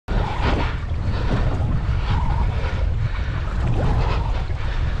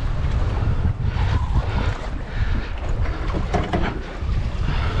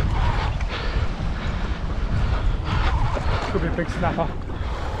snapper.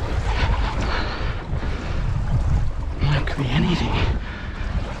 That could be anything.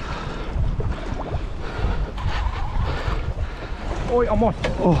 Oi, I'm on.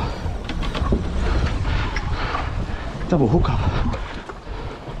 Oh. Double hookup.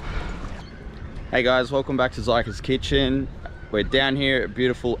 Hey guys, welcome back to Zyka's Kitchen. We're down here at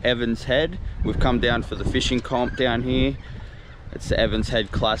beautiful Evans Head. We've come down for the fishing comp down here. It's the Evans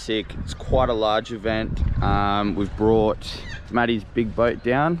Head Classic. It's quite a large event. We've brought Matty's big boat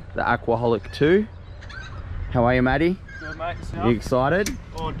down, the Aquaholic 2. How are you, Matty? Good, mate. You excited?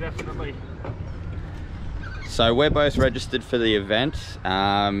 Oh, definitely. So we're both registered for the event.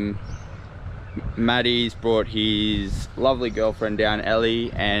 Matty's brought his lovely girlfriend down,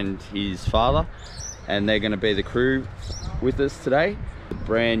 Ellie, and his father, and they're going to be the crew with us today. The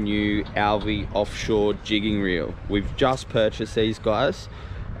brand new Alvi Offshore jigging reel. We've just purchased these guys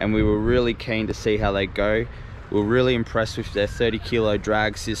and we were really keen to see how they go. We were really impressed with their 30 kilo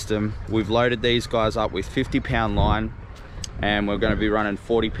drag system. We've loaded these guys up with 50-pound line and we're going to be running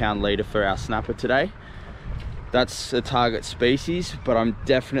 40-pound leader for our snapper today. That's a target species, but I'm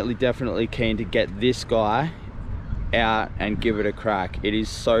definitely keen to get this guy out and give it a crack. It is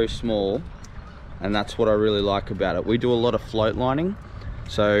so small, and that's what I really like about it. We do a lot of float lining,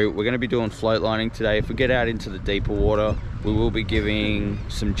 so we're going to be doing float lining today. If we get out into the deeper water, we will be giving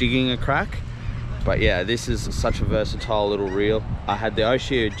some jigging a crack. But yeah, this is such a versatile little reel. I had the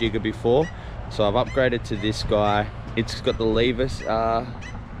Offshore jigger before, so I've upgraded to this guy. It's got the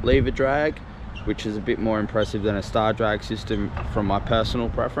lever drag, which is a bit more impressive than a star drag system from my personal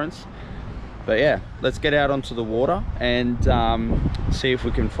preference. But yeah, let's get out onto the water and see if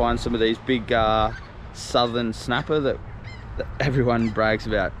we can find some of these big southern snapper that everyone brags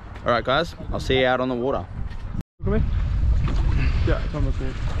about. All right guys, I'll see you out on the water. Look at me. Yeah, it's almost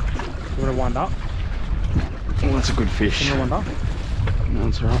good. You want to wind up? Oh, that's a good fish. You want to wind up? No,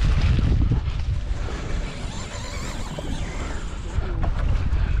 that's all right.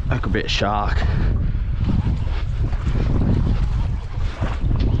 That could be a shark.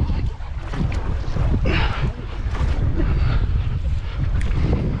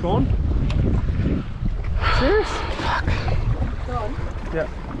 Go on. Serious? Fuck. Go on. Yeah,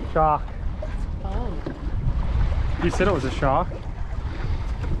 shark. Oh. You said it was a shark.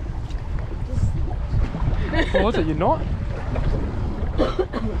 What was it? You're not?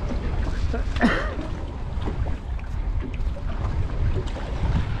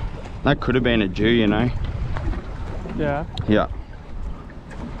 That could have been a Jew, you know. Yeah. Yeah.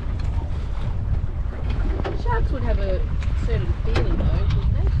 Sharks would have a certain feeling though,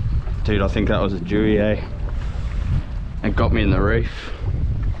 wouldn't they? Dude, I think that was a Jewy, eh? It got me in the reef.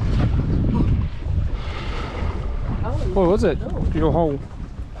 Oh. What was it? No. Your hole.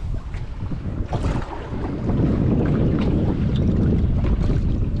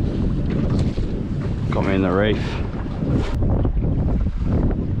 Got me in the reef.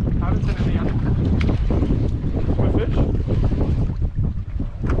 I haven't seen any other fish.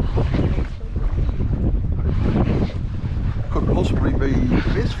 Could possibly be the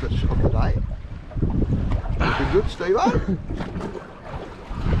best fish of the day. Would be good, Steve-o.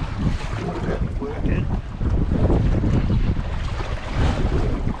 Working.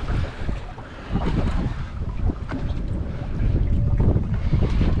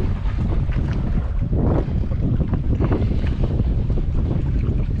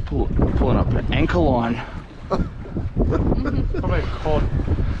 Pulling up an anchor line. Probably a cod.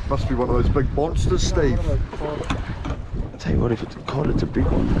 Must be one of those big monsters, Steve. One of those cod. I'll tell you what, if it's a cod, it's a big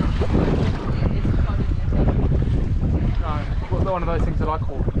one. No, one of those things that I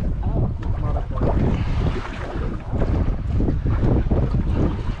caught.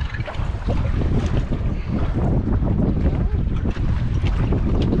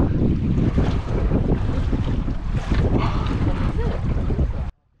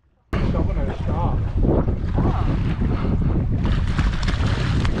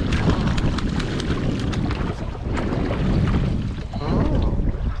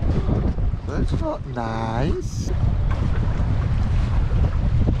 That's not nice.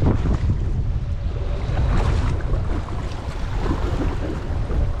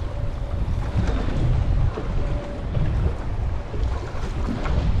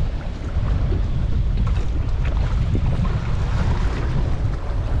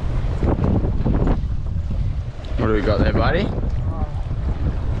 What do we got there, buddy?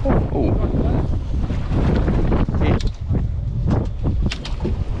 Oh.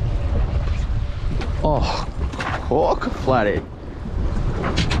 Oh, cork flathead.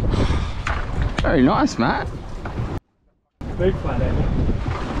 Very nice, Matt. Big flathead.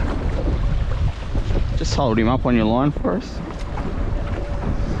 Just hold him up on your line for us.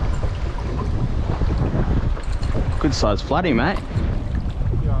 Good size flatty, mate.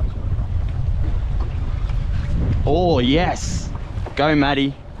 Oh, yes. Go,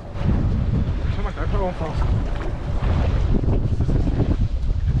 Matty. Come on, go, put it on fast.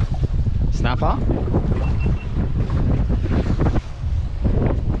 Snapper.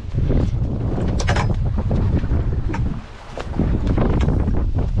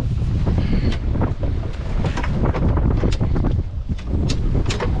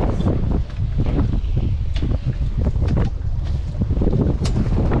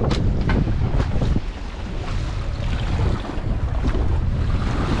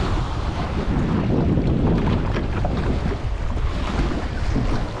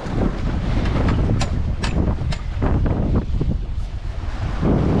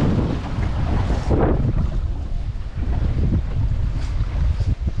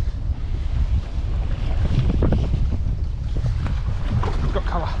 Got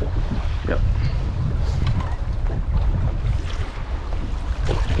colour. Yep.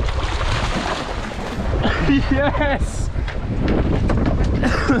 Yes!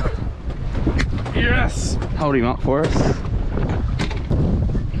 Yes! Hold him up for us.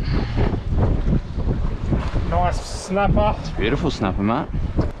 Nice snapper. Beautiful snapper, mate.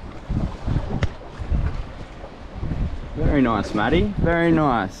 Very nice, Matty. Very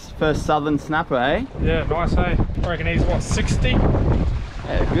nice. First southern snapper, eh? Yeah, nice, eh? I reckon he's what, 60?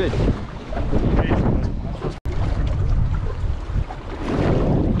 Yeah, good.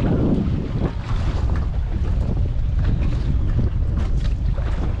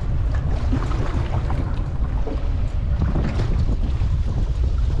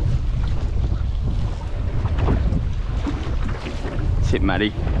 Sit,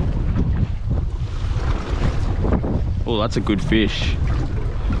 Matty. Oh, that's a good fish.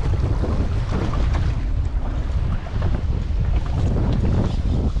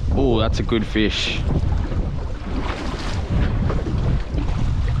 Oh, that's a good fish.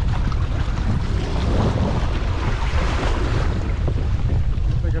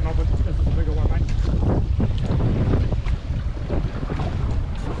 Bigger knob, this is a bigger one, mate.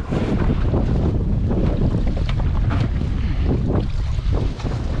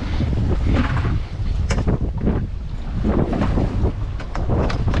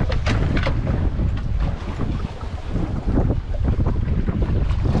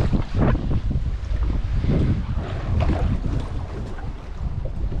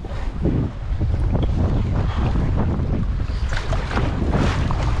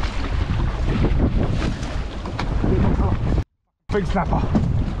 Big snapper.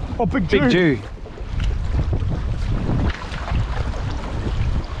 Oh, big Jew. Big Jew.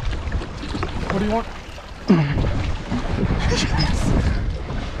 What do you want?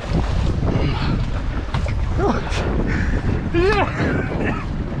 Yeah.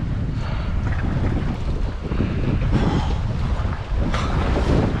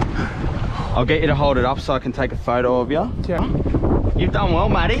 I'll get you to hold it up so I can take a photo of you. Yeah. You've done well,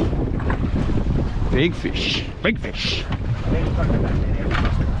 Matty. Big fish. Big fish.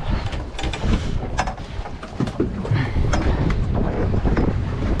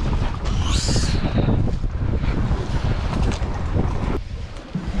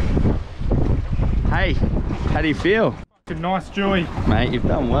 Hey, how do you feel? Good, nice, Joey. Mate, you've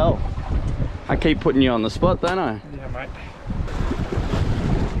done well. I keep putting you on the spot, don't I? Yeah, mate.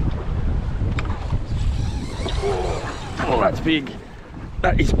 Oh, that's big.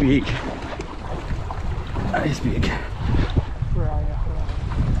 That is big. That is big. Where are you?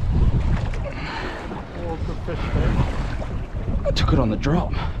 Oh, good fish there. I took it on the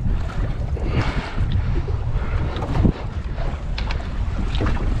drop.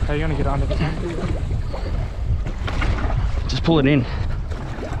 How are you going to get under this one? Just pull it in.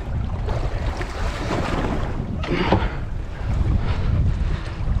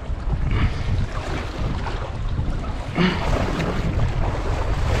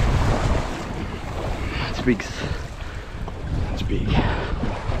 It's big. It's big.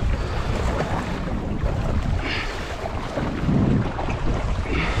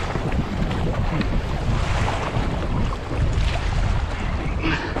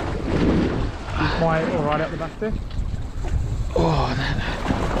 Quite all right out the back there. Oh,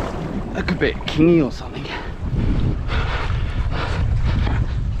 that could be a kingy or something.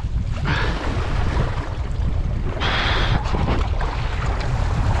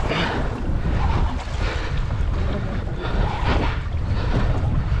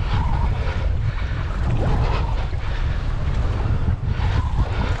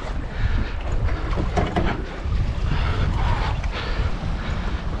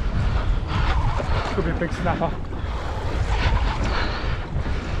 Could be a big snapper.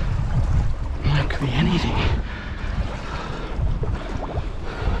 That could be anything.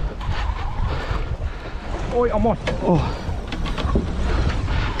 Oi, I'm on. Oh.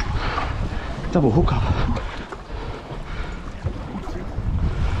 Double hookup.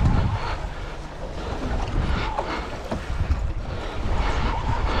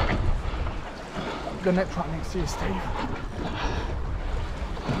 The net's right next to you, Steve.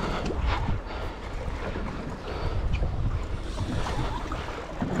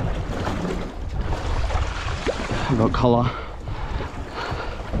 I've got colour.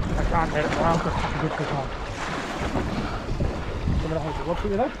 I can't get it now, I've got such a good hookup. I'm gonna hold the rock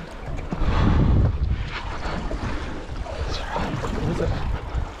with you though. What is it?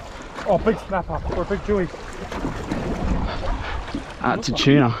 Oh, big snapper or a big jewie. It's a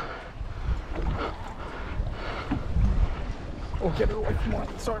tuna. Oh, get it away from mine.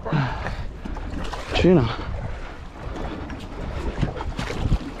 Sorry, bro. Tuna.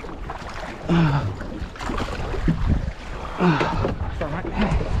 Sorry, mate.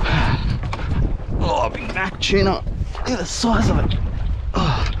 Oh, big back tuna. Look at the size of it.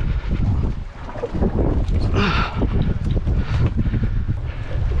 Oh.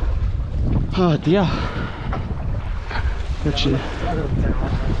 Oh dear.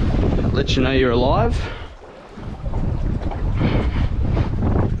 Let you know you're alive.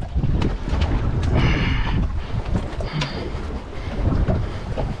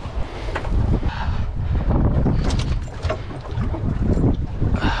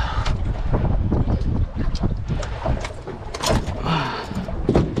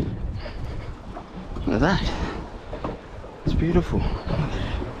 Look at that. It's beautiful.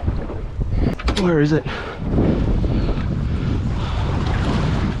 Where is it?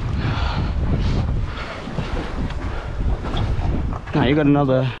 No, you got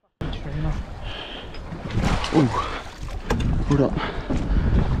another. Ooh. Hold up.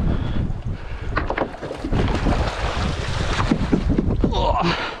 Oh.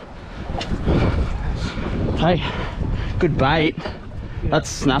 Hey, good bait. That's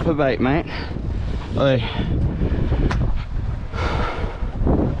snapper bait, mate. Oi.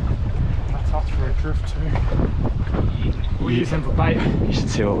 That's us for a drift too. We'll use them for bait. You should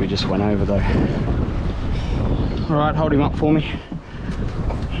see what we just went over though. Alright, hold him up for me.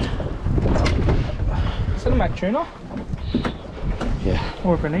 Is that a Mac tuna? Yeah.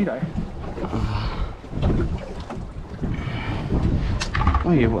 Or a bonito?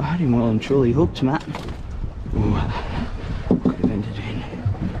 Oh, you had him well and truly hooked, Matt. Ooh. Could have ended in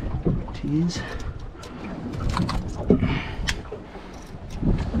tears.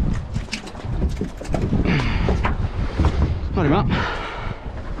 Hold him up.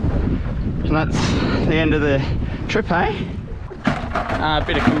 And that's the end of the trip, hey?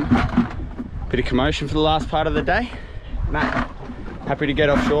 Bit of commotion for the last part of the day. Matt, happy to get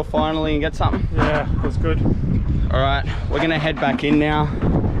offshore finally and get something? Yeah, that's good. Alright, we're gonna head back in now,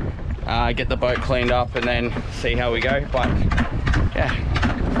 get the boat cleaned up and then see how we go. But yeah,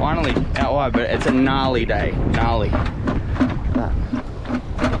 finally out wide, but it's a gnarly day, gnarly.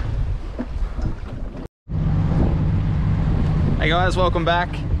 Hey guys, welcome back.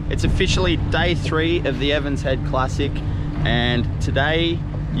 It's officially day 3 of the Evans Head Classic, and today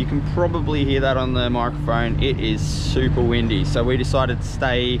you can probably hear that on the microphone. It is super windy, so we decided to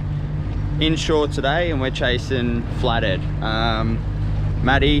stay inshore today and we're chasing flathead.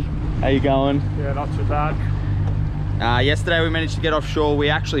 Matty, how you going? Yeah, not too bad. Yesterday we managed to get offshore. We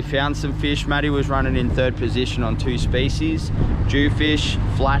actually found some fish. Matty was running in 3rd position on 2 species, jewfish,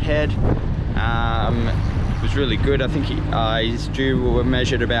 flathead. It was really good. I think his jew were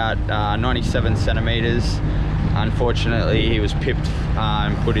measured about 97 centimeters. Unfortunately, he was pipped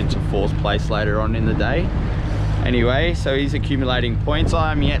and put into 4th place later on in the day. Anyway, so he's accumulating points.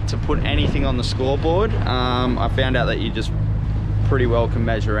 I'm yet to put anything on the scoreboard. I found out that you just pretty well can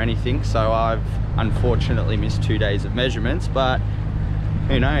measure anything, so I've unfortunately missed 2 days of measurements, but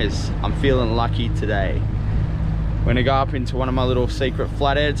who knows, I'm feeling lucky today. We're gonna go up into one of my little secret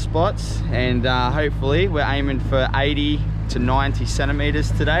flathead spots, and hopefully we're aiming for 80 to 90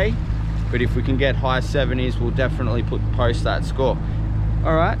 centimeters today, but if we can get high 70s, we'll definitely post that score.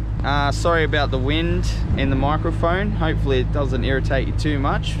 All right, sorry about the wind in the microphone. Hopefully it doesn't irritate you too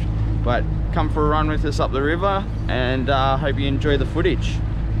much, but come for a run with us up the river, and hope you enjoy the footage.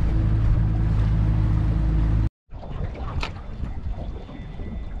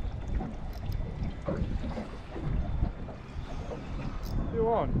 You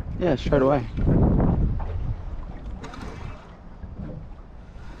on? Yeah, straight away.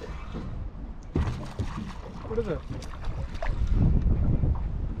 What is it?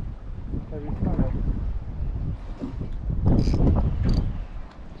 Have you found it?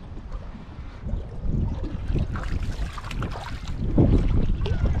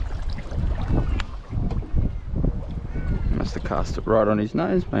 cast it right on his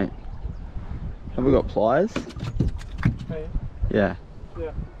nose, mate. Have we got pliers? Hey. Yeah.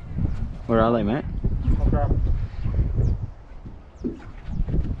 Yeah. Where are they, mate? I'll grab them.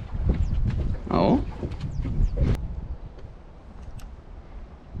 Oh.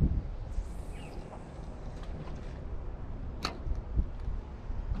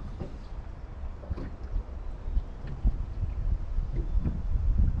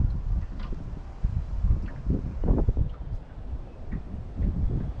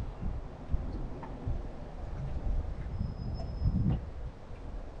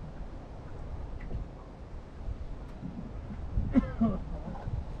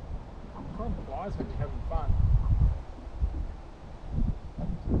 Time flies when you're having fun.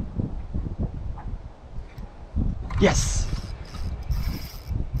 Yes.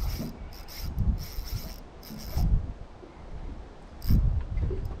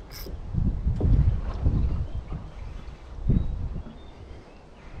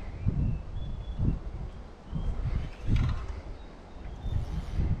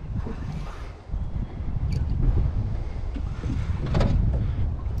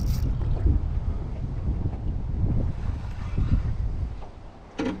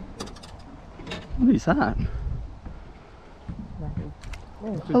 What is that?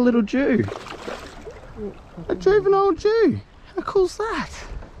 A little Jew. A juvenile Jew. How cool's that?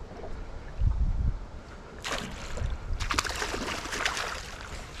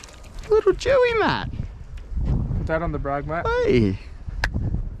 Little Jewy, Matt. Put that on the brag, mate. Hey.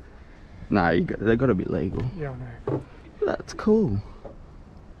 No, they've got to be legal. Yeah, I know. That's cool.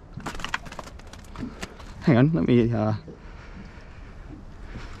 Hang on, let me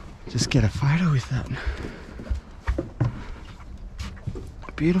just get a photo with that.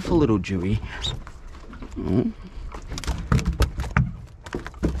 Beautiful little Jewy. Oh.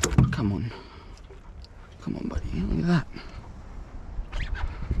 Come on. Come on, buddy. Look at that.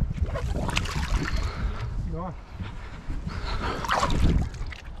 Nice.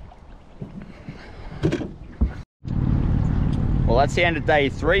 Well, that's the end of day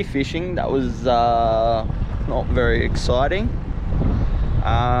 3 fishing. That was not very exciting.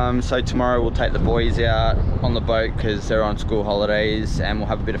 So tomorrow we'll take the boys out on the boat because they're on school holidays, and we'll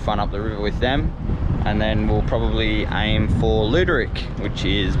have a bit of fun up the river with them. And then we'll probably aim for Luderick, which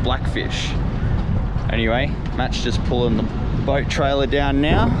is blackfish. Anyway, Matt's just pulling the boat trailer down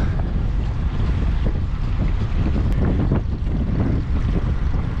now.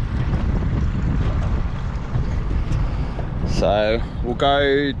 So we'll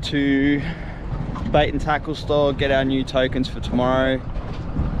go to bait and tackle store, get our new tokens for tomorrow,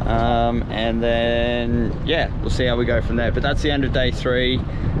 and then yeah, we'll see how we go from there. But that's the end of day 3.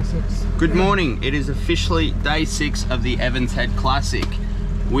 Good morning. It is officially day 6 of the Evans Head Classic.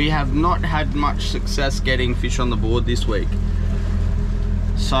 We have not had much success getting fish on the board this week.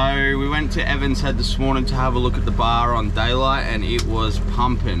 So we went to Evans Head this morning to have a look at the bar on daylight, and it was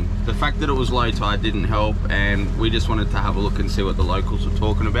pumping. The fact that it was low tide didn't help, and we just wanted to have a look and see what the locals were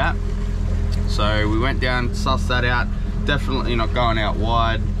talking about. So we went down, sussed that out. Definitely not going out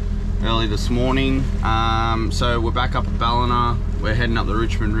wide early this morning. So we're back up at Ballina. We're heading up the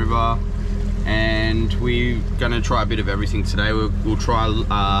Richmond River, and we're gonna try a bit of everything today. We'll try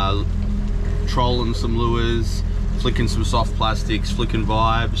trolling some lures, flicking some soft plastics, flicking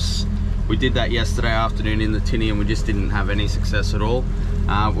vibes. We did that yesterday afternoon in the tinny, and we just didn't have any success at all.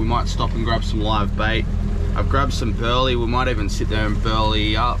 We might stop and grab some live bait. I've grabbed some burley. We might even sit there and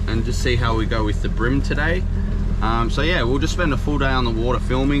burley up and just see how we go with the brim today. So yeah, we'll just spend a full day on the water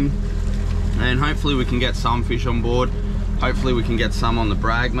filming, and hopefully we can get some fish on board. Hopefully we can get some on the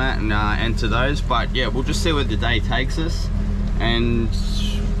brag mat and enter those. But yeah, we'll just see where the day takes us. And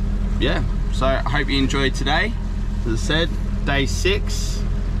yeah, so I hope you enjoyed today. As I said, day 6.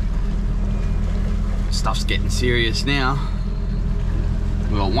 Stuff's getting serious now.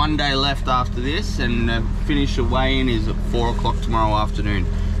 We've got 1 day left after this, and the finish of weigh-in is at 4 o'clock tomorrow afternoon.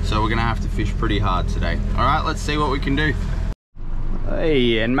 So we're gonna have to fish pretty hard today. All right, let's see what we can do.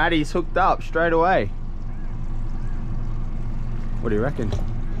 Hey, and Matty's hooked up straight away. What do you reckon?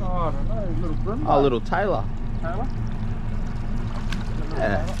 Oh, I don't know, little brim. Oh, little Taylor. Taylor?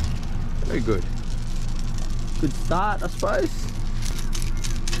 Yeah, very good. Good start, I suppose.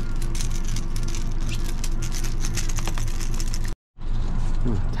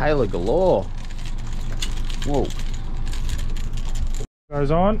 Ooh, Taylor galore. Whoa.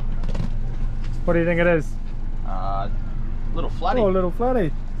 Goes on. What do you think it is? Little flatty. Oh, a little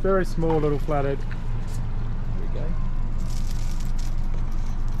flatty. Very small little flathead. There we go.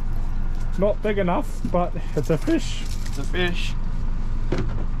 Not big enough, but it's a fish. It's a fish.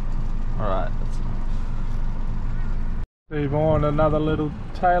 Alright. Steve on another little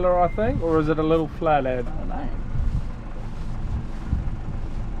tailor, I think, or is it a little flathead? I don't know.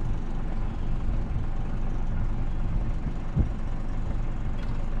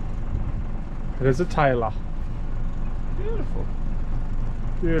 It is a tailor. Beautiful.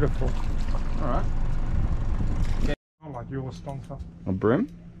 Beautiful. Alright. I like your stonker. A brim?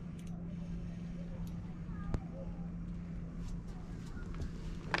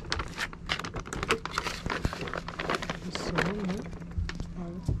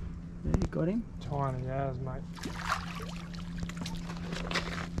 Yeah, you got him. Tiny as, mate.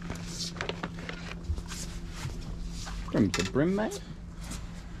 Brim's a brim, mate.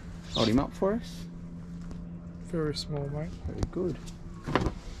 Hold him up for us. Very small, mate. Very good.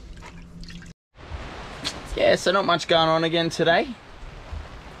 Yeah, so not much going on again today.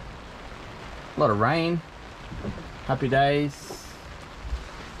 A lot of rain, happy days,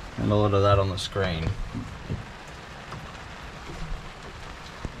 and a lot of that on the screen.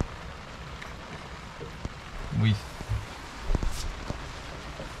 We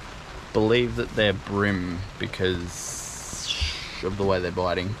believe that they're brim because of the way they're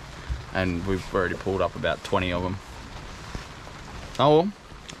biting, and we've already pulled up about 20 of them. Oh well,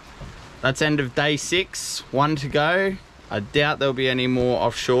 that's end of day 6, 1 to go. I doubt there'll be any more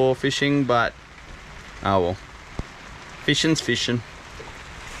offshore fishing, but oh well, fishing's fishing.